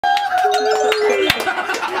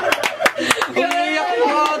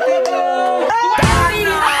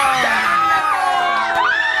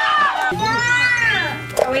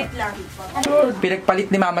pinagpalit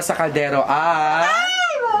ni Mama sa kaldero ay...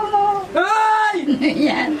 Ay! Mama! Ay!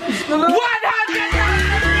 Yan. 100!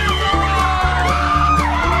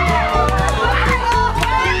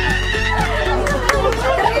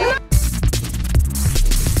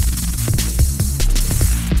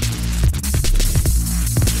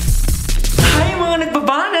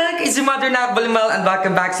 It's your mother, Balong, and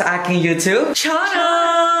welcome back sa aking YouTube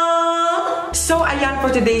channel! So, ayan,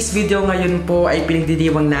 for today's video ngayon po ay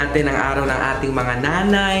pinagdidiwang natin ang araw ng ating mga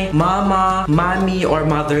nanay, mama, mommy, or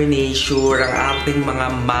mother nature, ang ating mga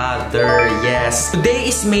mother. Yes. Today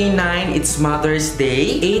is May 9, it's Mother's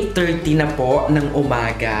Day. 8:30 na po ng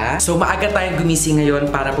umaga. So, maaga tayong gumising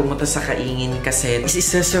ngayon para pumunta sa Kaingin kasi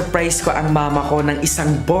isa-surprise ko ang mama ko ng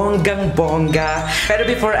isang bonggang-bongga. Pero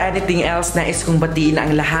before anything else, nais kong batiin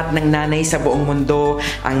ang lahat ng nanay sa buong mundo.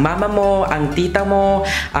 Ang mama mo, ang tita mo,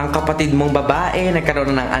 ang kapatid mong babae,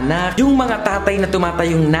 nagkaroon ng anak, yung mga tatay na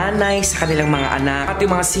tumatayong nanay sa kanilang mga anak, at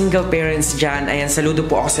yung mga single parents dyan, ayan, saludo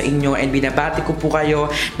po ako sa inyo and binabati ko po kayo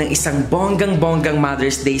ng isang bonggang-bonggang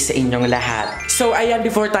Mother's Day sa inyong lahat. So, ayan,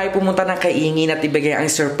 before tayo pumunta ng Kaingin at ibigay ang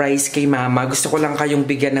surprise kay mama, gusto ko lang kayong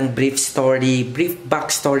bigyan ng brief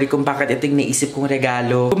backstory kung bakit ito yung naisip kong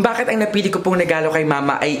regalo. Kung bakit ang napili ko pong regalo kay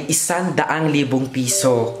mama ay 100,000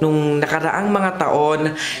 piso. Nung nakaraang mga taon,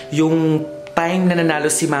 yung time na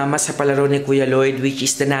nanalo si mama sa palaro ni Kuya Lloyd, which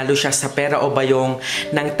is nanalo siya sa pera o bayong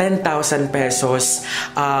ng 10,000 pesos.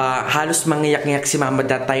 Halos mangiyak-ngiyak si mama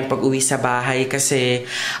that time pag uwi sa bahay kasi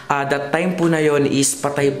that time po na yon is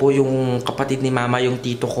patay po yung kapatid ni mama, yung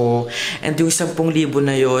tito ko. And yung 10,000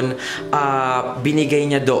 na yon, binigay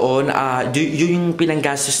niya doon. Yun yung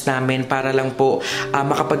pinanggastos namin para lang po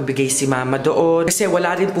makapagbigay si mama doon. Kasi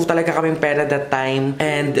wala rin po talaga kaming pera that time.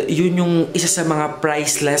 And yun yung isa sa mga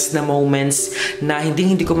priceless na moments na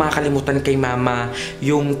hindi ko makakalimutan kay mama,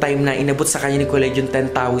 yung time na inabot sa kanya ni Kuya yung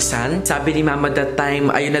 10,000. Sabi ni mama that time,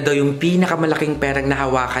 ayun na daw yung pinakamalaking perang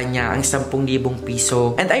nahawakan niya, ang 10,000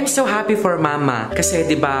 piso. And I'm so happy for mama kasi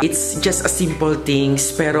 'di ba, it's just a simple things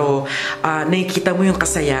pero nakikita mo yung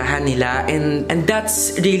kasayahan nila and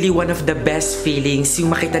that's really one of the best feelings,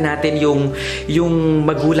 yung makita natin yung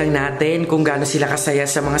magulang natin kung gaano sila kasaya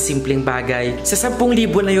sa mga simpleng bagay. Sa 10,000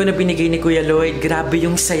 na yun na binigay ni Kuya Lloyd, grabe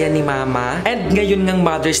yung saya ni mama. And ngayon ng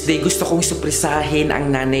Mother's Day, gusto kong surprisahin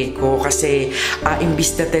ang nanay ko kasi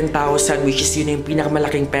imbis na 10,000, which is yun yung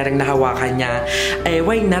pinakamalaking perang nahawakan niya,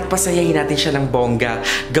 why not pasayahin natin siya ng bongga?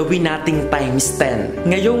 Gawin nating times 10.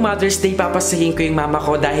 Ngayong Mother's Day, papasahin ko yung mama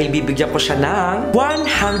ko dahil bibigyan ko siya ng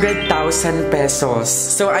 100,000 pesos.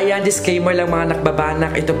 So ayan, disclaimer lang mga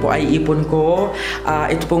nakbabanak, ito po ay ipon ko.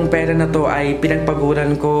 Ito pong pera na to ay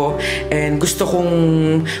pinagpaguran ko and gusto kong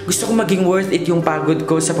maging worth it yung pagod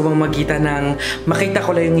ko sa pamamagitan ng makita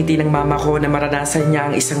ko lang yung ngiti ng mama ko na maranasan niya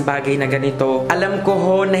ang isang bagay na ganito. Alam ko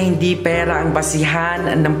ho na hindi pera ang basihan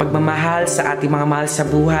ng pagmamahal sa ating mga mahal sa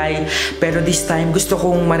buhay, pero this time gusto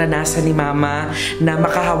kong maranasan ni mama na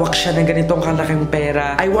makahawak siya ng ganitong kalaking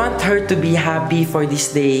pera. I want her to be happy for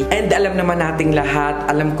this day. And alam naman nating lahat,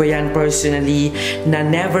 alam ko yan personally, na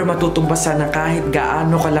never matutumbasan na kahit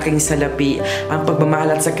gaano kalaking salapi ang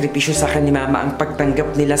pagmamahal at sakripisyo sa akin ni mama, ang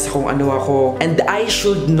pagtanggap nila sa kung ano ako. And I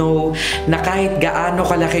should know na kahit gaano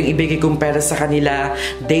kalaki yung ibigay kong pera sa kanila,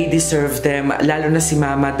 they deserve them. Lalo na si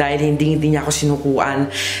mama dahil hindi niya ako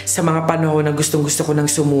sinukuan sa mga panahon na gustong-gusto ko nang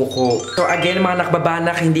sumuko. So again, mga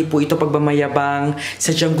nakbabanak, hindi po ito pagmamayabang.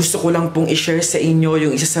 Sadyang gusto ko lang pong i-share sa inyo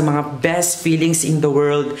yung isa sa mga best feelings in the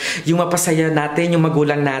world. Yung mapasaya natin, yung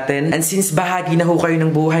magulang natin. And since bahagi na ho kayo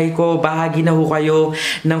ng buhay ko, bahagi na ho kayo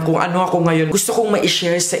ng kung ano ako ngayon, gusto kong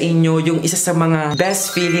ma-share sa inyo yung isa sa mga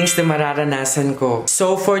best feelings na mararanasan ko.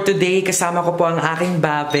 So for today, kasama ko po ang aking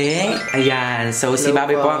babe. Ayan. So, si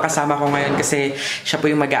babe po ang kasama ko ngayon kasi siya po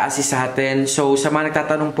yung mag-a-assist sa atin. So, sa mga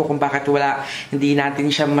nagtatanong po kung bakit hindi natin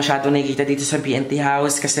siya masyado nakikita dito sa PNT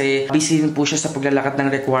House kasi busy din po siya sa paglalakad ng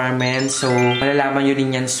requirements. So, malalaman nyo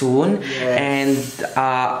rin yan soon. Yes. And,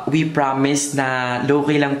 we promise na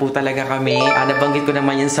low-key lang po talaga kami. Nabanggit ko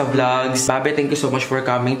naman yan sa vlogs. Babe, thank you so much for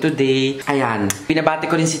coming today. Ayan. Pinabati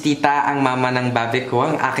ko rin si tita, ang mama ng babe ko,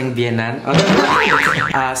 ang aking biyenan.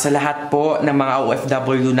 Sa lahat po ng mga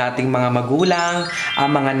OFW nating mga magulang,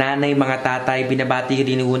 mga nanay, mga tatay, binabati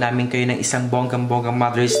rin namin kayo ng isang bonggang-bonggang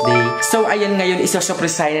Mother's Day. So, ayan ngayon,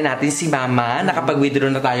 isasurprisahin na natin si mama. Nakapag-withdraw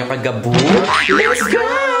na tayo kagabu. Let's go!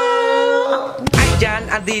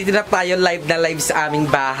 Ayan, andito na tayo live sa aming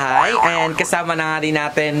bahay. And kasama na nga rin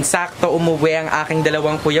natin, sakto umuwi ang aking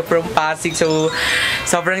dalawang kuya from Pasig. So,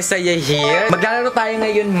 sobrang saya here. Maglalaro tayo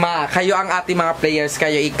ngayon, ma. Kayo ang ating mga players.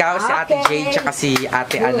 Kayo, ikaw, si Ate Jade, tsaka si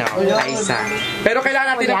Ate Aisa. Pero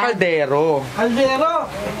kailangan natin ng kaldero. Kaldero?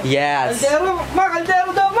 Yes. Kaldero? Ma,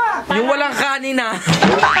 kaldero daw, ma! Yung walang kanin na.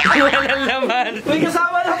 Yung walang laman. May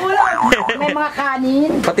kasama na ulam. May mga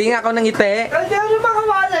kanin. Pati nga ako ng ngiti. Hindi ako yung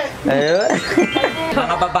makawali. Ayun.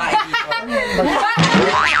 Mga babae dito.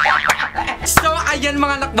 So, ayan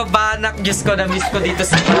mga nakbabanak. Diyos ko, na-miss ko dito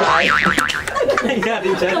sa bahay.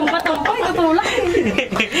 Tumpa-tumpa, itutulak.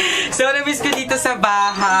 So, na-miss ko dito sa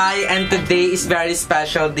bahay. And today is very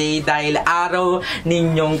special day dahil araw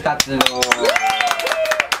ninyong tatlo.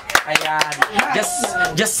 Ayan.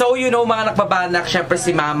 Just so you know mga nakbabanak, syempre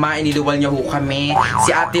si Mama, iniluwal niya ho kami.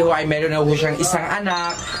 Si Ate ho ay meron na ho siyang isang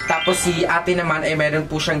anak. Tapos si Ate naman ay meron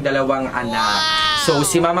po siyang 2 anak. So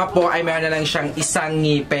si Mama po ay meron na lang siyang isang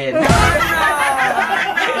ngipin.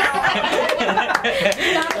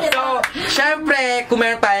 So, syempre, kung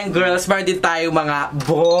meron tayong girls, meron din tayo mga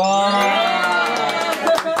boys.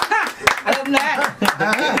 Alam na.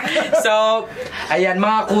 So, ayan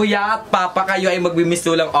mga kuya at papa, kayo ay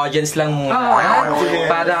magbimisulang audience lang muna.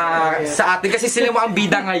 Para sa atin, kasi sila mo ang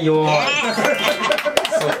bida ngayon.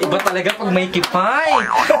 So, iba talaga pag may kipay.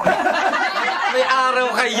 May araw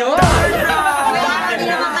kayo.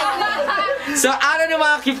 So, ano na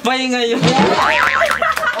mga kipay ngayon?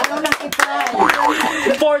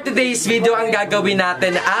 For today's video, ang gagawin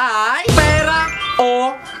natin ay pera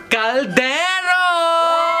o kaldero!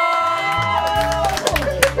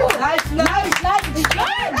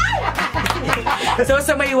 So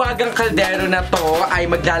sa mahiwagang kaldero na to ay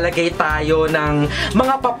maglalagay tayo ng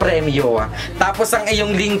mga papremyo. Tapos ang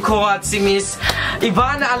iyong lingkod si Miss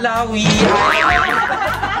Ivana Alawi ay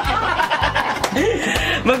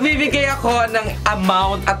magbibigay ako ng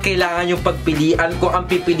amount at kailangan yung pagpilian ko. Ang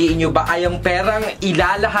pipiliin nyo ba ay ang perang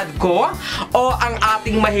ilalahad ko o ang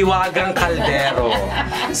ating mahiwagang kaldero?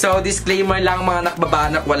 So, disclaimer lang mga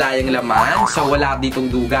nakbabanak, wala yung laman. So, wala ditong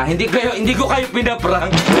duga. Hindi ko kayo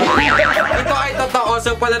pinaprank. Ito ay totoo.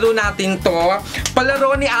 So, palaro natin to.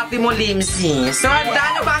 Palaro ni ate mo, Limsi. So,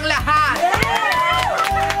 handa na ba ang lahat?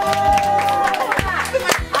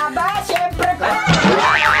 Aba, syempre po.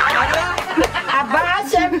 Aba,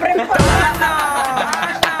 syempre po.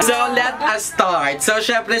 So, let us start. So,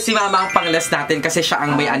 syempre si Mama ang panglas natin kasi siya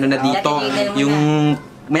ang may ano na dito. Yung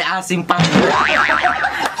may asim pang.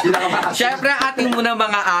 Syempre, ating muna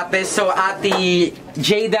mga ate. So, ate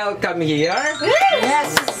Jadel, come here.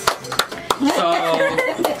 Yes. So,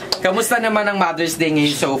 kamusta naman ang Mother's Day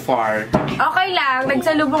ngayon so far? Okay lang.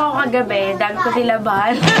 Nagsalubong ako kagabi. Dami ko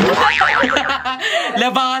nilabahan.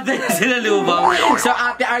 Labahan na sila lubang. So,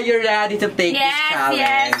 ate, are you ready to take this challenge?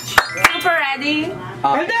 Yes. Super ready.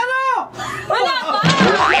 Kaldero! Wala pa!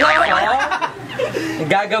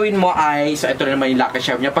 Gagawin mo ay, so ito na naman yung lucky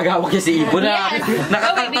chef niya. Paghawak niya si Ibo na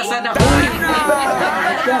nakakaltasan ako.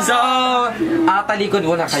 So, talikod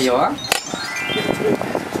muna kayo.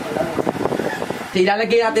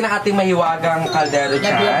 Ilalagay natin ang ating mahiwagang kaldero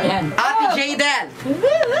dyan. Ate Jadel!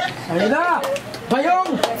 Ayun na!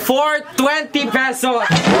 Bayong! For 20 pesos!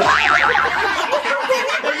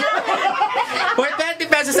 For 20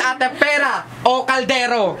 pesos ate, pera o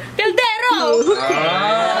kaldero? Kaldero!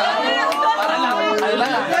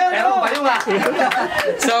 Pero bayong ah!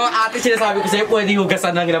 So ate, sinasabi ko sa'yo, pwede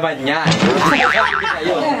hugasan ng laman yan.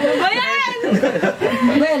 Ayan!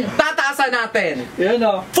 Well, Tataasan natin! Yan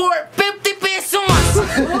o. For 50 pesos!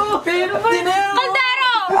 Pero pa din yan.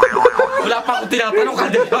 Kaldero! Wala pa akong tinatanong,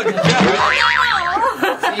 kaldero agad yan.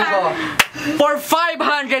 Kaldero! For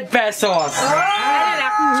 500 pesos!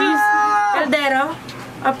 Choose. Kaldero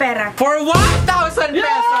o pera? For 1,000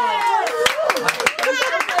 pesos!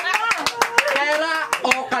 Pera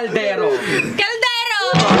o kaldero? Kaldero!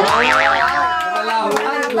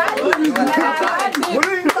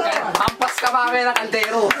 Ampas ka mami ng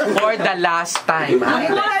kaldero. For the last time.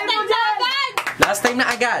 Last time na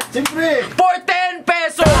agad. Siyempre. For 10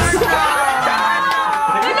 pesos!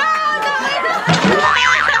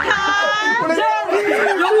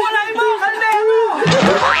 Yung wala yung mga kaldero!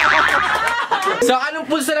 So, anong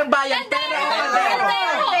pulso ng bayan? Pera o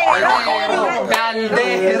kaldero?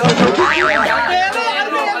 Kaldero! Kaldero!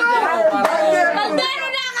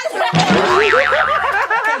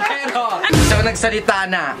 Kaldero! So, nagsalita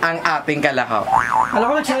na ang ating kalakaw. Alam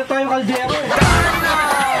ko nagsalita yung kaldero eh.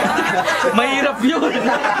 Mahirap yun!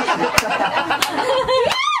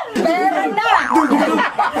 pera na.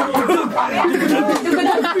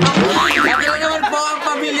 Ito naman po ang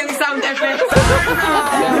pamilyang sound effects.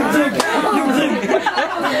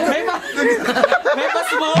 May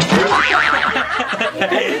pa-smoke.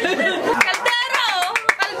 Kaldero!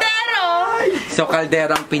 Kaldero! So,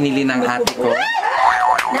 kaldero ang pinili ng ate ko.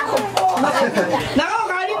 Nako,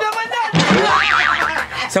 kanin naman na!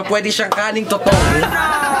 So, pwede siyang kaning totoo.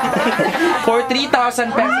 For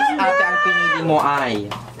 3,000 pesos, ate, ang pinili mo ay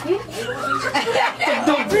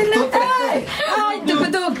Ay,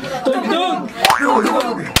 dugdug! Tugtog!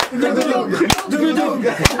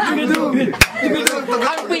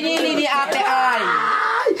 Ang pinili ni ate ay...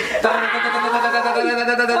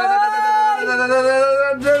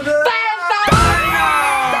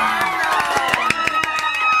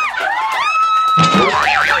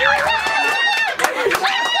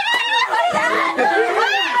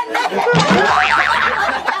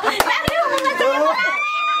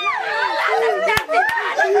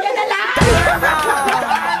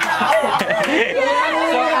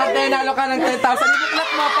 Nalo ka ng 10,000. Ibuklat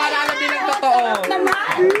mo para alam din ang totoo.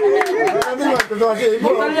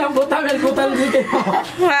 Butal yan, butal. 1,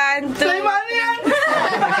 2,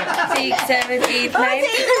 6, 7, 8, 9.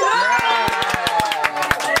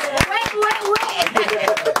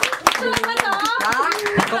 Ha?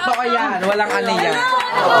 Totoo yan. Walang ano yan.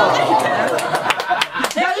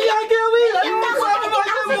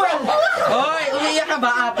 Hoy, umiiyak ka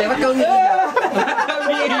ba ate? Ba't ka umiiyak?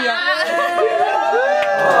 Umiiyak.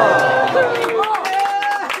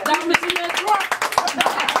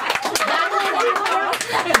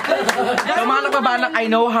 Kumano pa ba ng I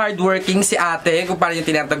know hardworking si ate kung paano yung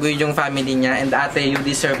tinatagoy yung family niya, and ate, you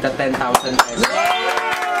deserve the 10,000 pesos.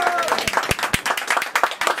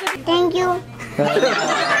 Thank you.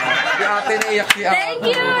 Si ate naiyak si ate. Thank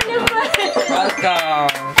you! Welcome.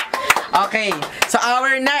 Okay, so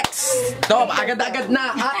our next. Agad-agad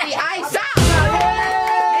na. Ate Aiza!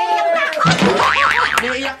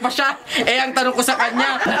 Naiiyak pa siya. Eh, ang tanong ko sa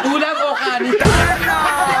kanya, ulam o kanin?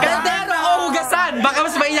 Kaldero o hugasan? Baka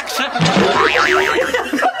mas maiyak siya.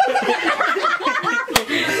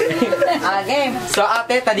 Okay. So,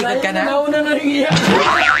 ate, talikod ka na? Nauna na rin iyak.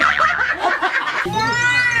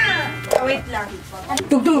 Wait lang.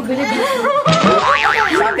 Tugtog!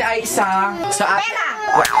 So, ate Aiza. So, ate...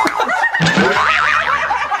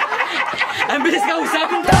 Ang bilis ka usap!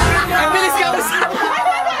 Ang bilis ka usap!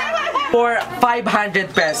 For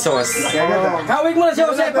 500 pesos. Kawig mo na si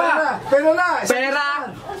Josepa!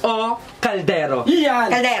 Pera o kaldero?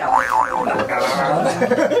 Iyan! Caldero.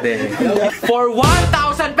 For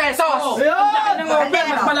 1,000 pesos! Yan! Ang over,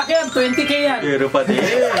 mas malaki yan. 20k yan. Pero pa din.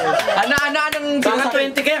 Anong Baka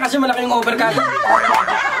 20k yan kasi malaki yung over ka.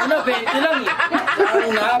 Ano, 20 lang eh.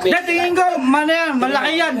 Natingin ko, yan,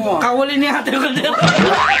 malaki yan. Kawuli ni ate yung kaldero.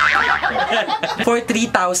 For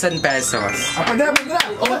 3,000 pesos.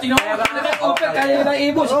 O, tinawag ko na over. Kaya na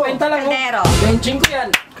ibos. 20 lang. Caldero. Benching ko yan.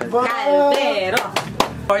 Caldero.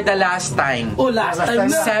 For the last time. Oh, last time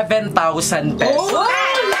na. 7,000 pesos.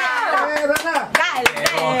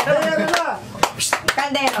 Caldero.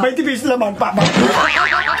 Caldero. 20 pesos naman, papa.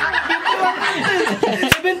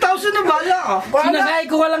 7,000 na bala ka. Sinasay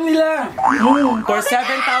ko lang nila. For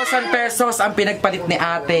 7,000 pesos ang pinagpalit ni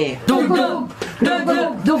ate. Dug. For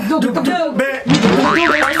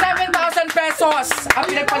 7,000 pesos ang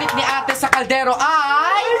pinagpalit ni ate sa kaldero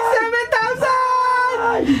ay...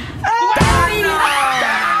 7,000!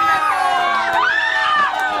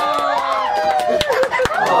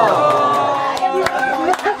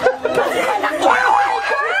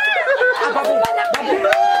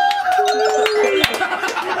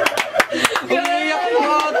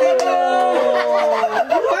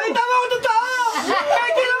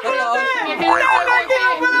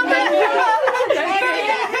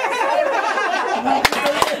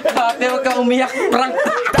 Ate, huwag ka umiyak. Prank.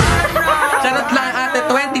 Charot lang ate,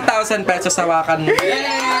 20,000 pesos hawakan mo.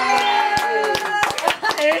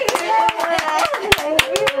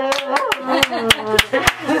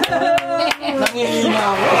 Nangihina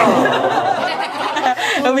ako.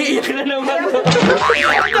 Umiiyak na naman to.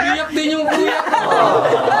 Umiiyak din yung kuya ko.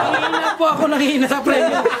 Nangihina po ako, nangihina sa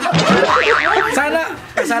premyo. Sana,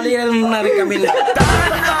 kasalihan na rin kami.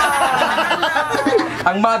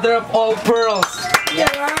 Ang mother of all pearls. Yeah!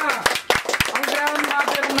 Ang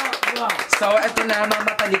grandmother na. So, eto na,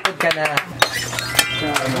 mama, talikod ka na.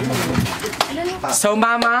 So,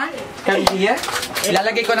 mama, come here.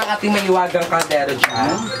 Ilalagay ko ng ating mahiwagang kaldero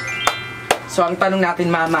dyan. So, ang tanong natin,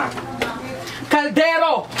 mama,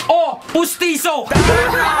 kaldero o pustiso?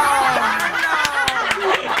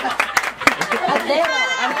 Caldero.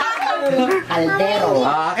 Caldero.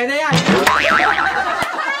 Okay na yan.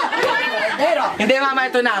 Hindi, mama,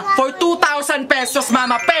 ito na. For 2,000 pesos,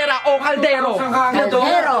 mama, pera o kaldero?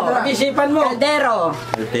 Caldero. Isipan mo. Caldero.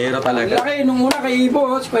 Kaldero talaga. Laki, nung una kay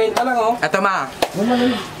Ibo, 50 lang oh. Ito, ma.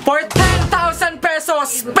 For 10,000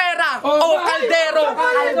 pesos, pera o kaldero?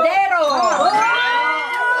 Caldero.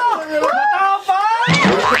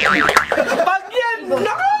 Pag yan,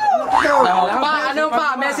 naku! Ano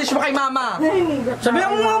pa? Message mo kay mama. Sabihan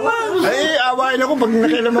mo mama. Ay, awain ako pag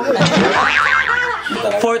nakialam ako.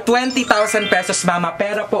 For 20,000 pesos, mama.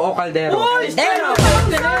 Pera po o kaldero? Kaldero.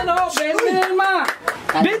 Bembem ma.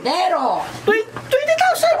 Kaldero.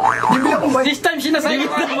 20,000. This time sinasabi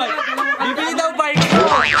ko. Bibili daw bike ko.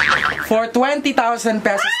 For 20,000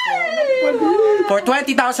 pesos po. For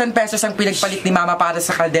 20,000 pesos ang pinagpalit ni mama para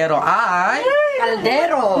sa kaldero ay...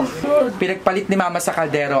 Kaldero. Pinagpalit ni mama sa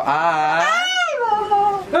kaldero ay...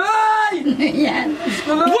 Ay! Yan.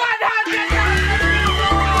 100!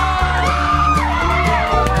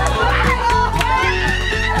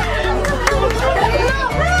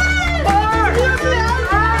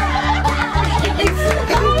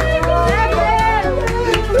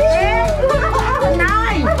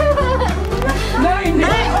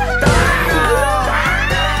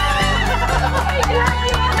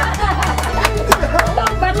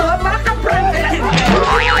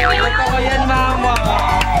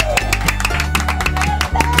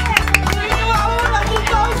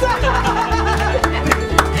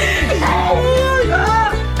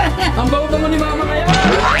 Ang bago-bago ni mama kaya.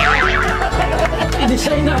 Hindi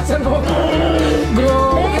siya inasan mo.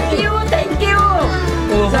 Bro. Thank you.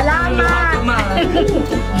 Salamat.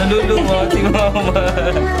 Naluluwa si mama.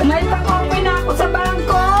 May pang-open na ako sa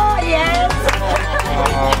bangko. Yes.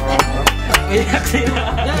 Iyak sila.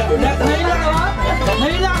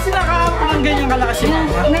 Nahila kasi nakahapon ng ganyang kalakas si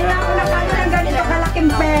mama. Ngayon ako nakahawak ng ganito kalaking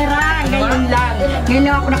pera. Ngayon lang. Ngayon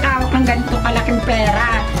ako nakahawak ng ganito kalaking pera.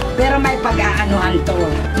 Pero may pag-aanuhan to.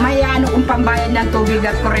 May ano kong pambayad ng tubig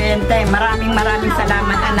at kuryente. Maraming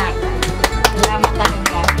salamat, anak. Salamat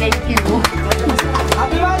talaga. Thank you.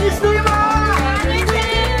 Happy Mother's Day, ma! Happy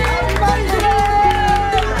Mother's Day!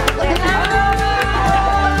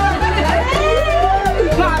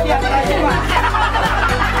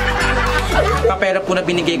 Pera po na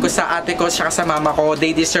binigay ko sa ate ko at sa mama ko,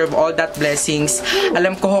 they deserve all that blessings.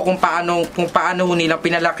 Alam ko ho kung paano ho nila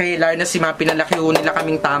pinalaki, lalo na si mama, pinalaki ho nila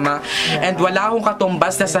kaming tama. And wala hong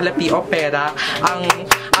katumbas na salapi o pera ang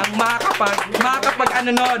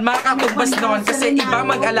makakatumbas noon kasi iba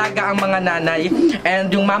mag-alaga ang mga nanay. And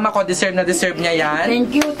yung mama ko, deserve niya yan. Thank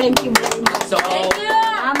you very much. So,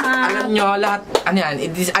 alam nyo, lahat, ano yan,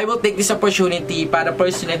 I will take this opportunity para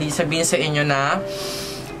personally sabihin sa inyo na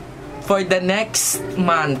for the next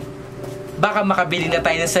month, baka makabili na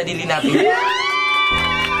tayo ng sarili natin.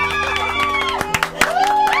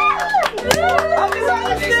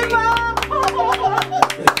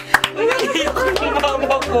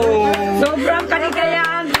 Sobrang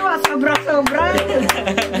kaligayahan ko, sobra.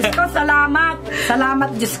 Diyos ko, salamat.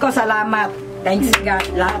 Diyos ko, salamat. Thanks God,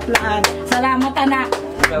 lahat. Salamat, anak.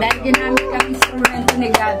 Dahil ginamit kang instrumento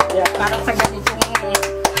ni God para sa ganitong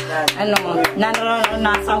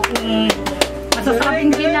naranasan kong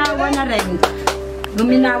masasabing ginawa na rin.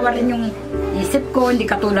 Guminawa rin yung isip ko, hindi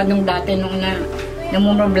katulad nung dati nung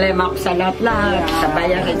namumroblema ako sa lahat, sa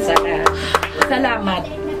bayarin, sa lahat. Salamat.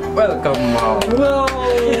 Welcome, Mom.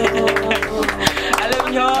 Alam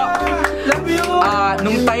nyo,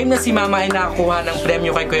 nung time na si Mama ay nakakuha ng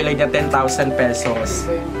premyo kay Kuya Lloyd na 10,000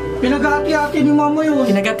 pesos. Pinagati-hati ni mama yun.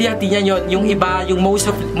 Pinagati-hati niya yun. Yung iba, yung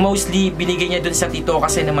mostly binigay niya dun sa tito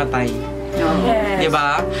kasi namatay. Yes.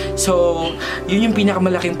 Diba? So, yun yung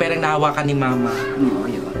pinakamalaking perang nahawakan ni Mama.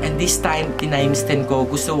 And this time, tinimes 10 ko.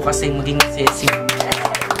 Gusto ko kasi maging masaya si Mama.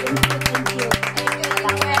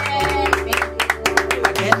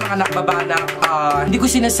 Again, mga nakbabanak, hindi ko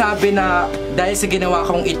sinasabi na dahil sa ginawa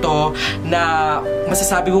kong ito na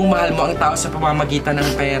masasabi mong mahal mo ang tao sa pamamagitan ng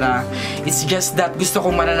pera. It's just that gusto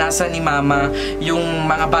kong maranasan ni Mama yung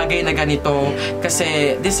mga bagay na ganito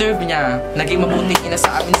kasi deserve niya. Naging mabuting ina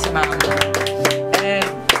sa amin si Mama. And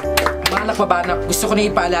mga nakbabanak, gusto ko na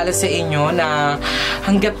ipaalala sa inyo na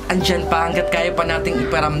hanggat andyan pa, hanggat kaya pa nating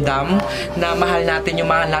iparamdam na mahal natin yung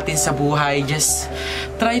mahal natin sa buhay, just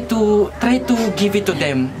try to give it to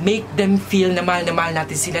them. Make them feel na mahal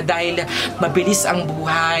natin sila dahil mabilis ang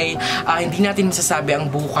buhay. Hindi natin masasabi ang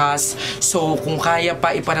bukas. So, kung kaya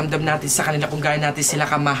pa, iparamdam natin sa kanila kung gaano natin sila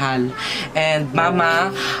kamahal. And,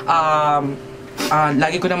 Mama,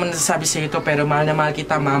 lagi ko naman nasasabi sa ito, pero mahal na mahal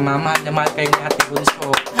kita, Mama. Mahal na mahal kayong lahat ni Bunso.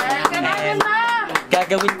 And,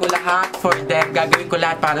 gagawin ko lahat for them. Gagawin ko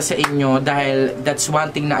lahat para sa inyo dahil that's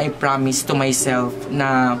one thing na I promise to myself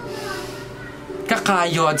na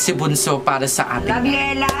kakayod si Bunso para sa atin. Love you,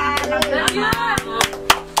 Ella. Love you, Mama.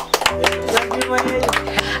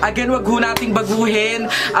 Again, wag ho nating baguhin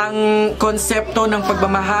ang konsepto ng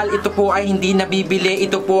pagmamahal. Ito po ay hindi nabibili.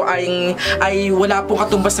 Ito po ay wala pong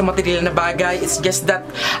katumbas sa material na bagay. It's just that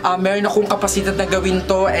meron akong kapasidad na gawin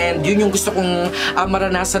to, and yun yung gusto kong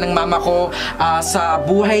maranasan ng mama ko sa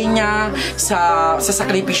buhay niya, sa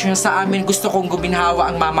sakripisyo niya sa amin. Gusto kong guminhawa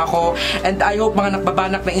ang mama ko, and I hope mga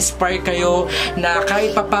nakbabanak na inspire kayo na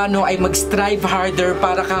kahit papano ay mag-strive harder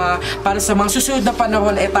para sa mga susunod na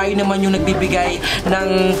panahon tayo naman yung nagbibigay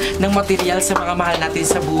ng material sa mga mahal natin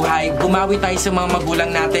sa buhay. Gumawi tayo sa mga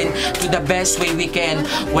magulang natin to the best way we can.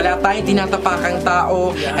 Wala tayong tinatapakang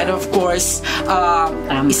tao, and of course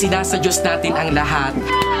isinasa Diyos natin ang lahat.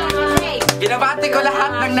 Binabati ko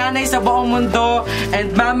lahat ng nanay sa buong mundo, and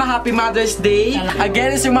Mama, Happy Mother's Day.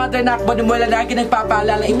 Again, is your mother Nakbo Dumula, lagi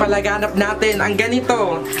nagpapaalala, ipalaganap natin ang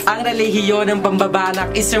ganito, ang relihiyon ng pambabanak.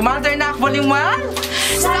 Is your mother Nakbo Limuan?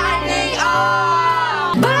 Signing off!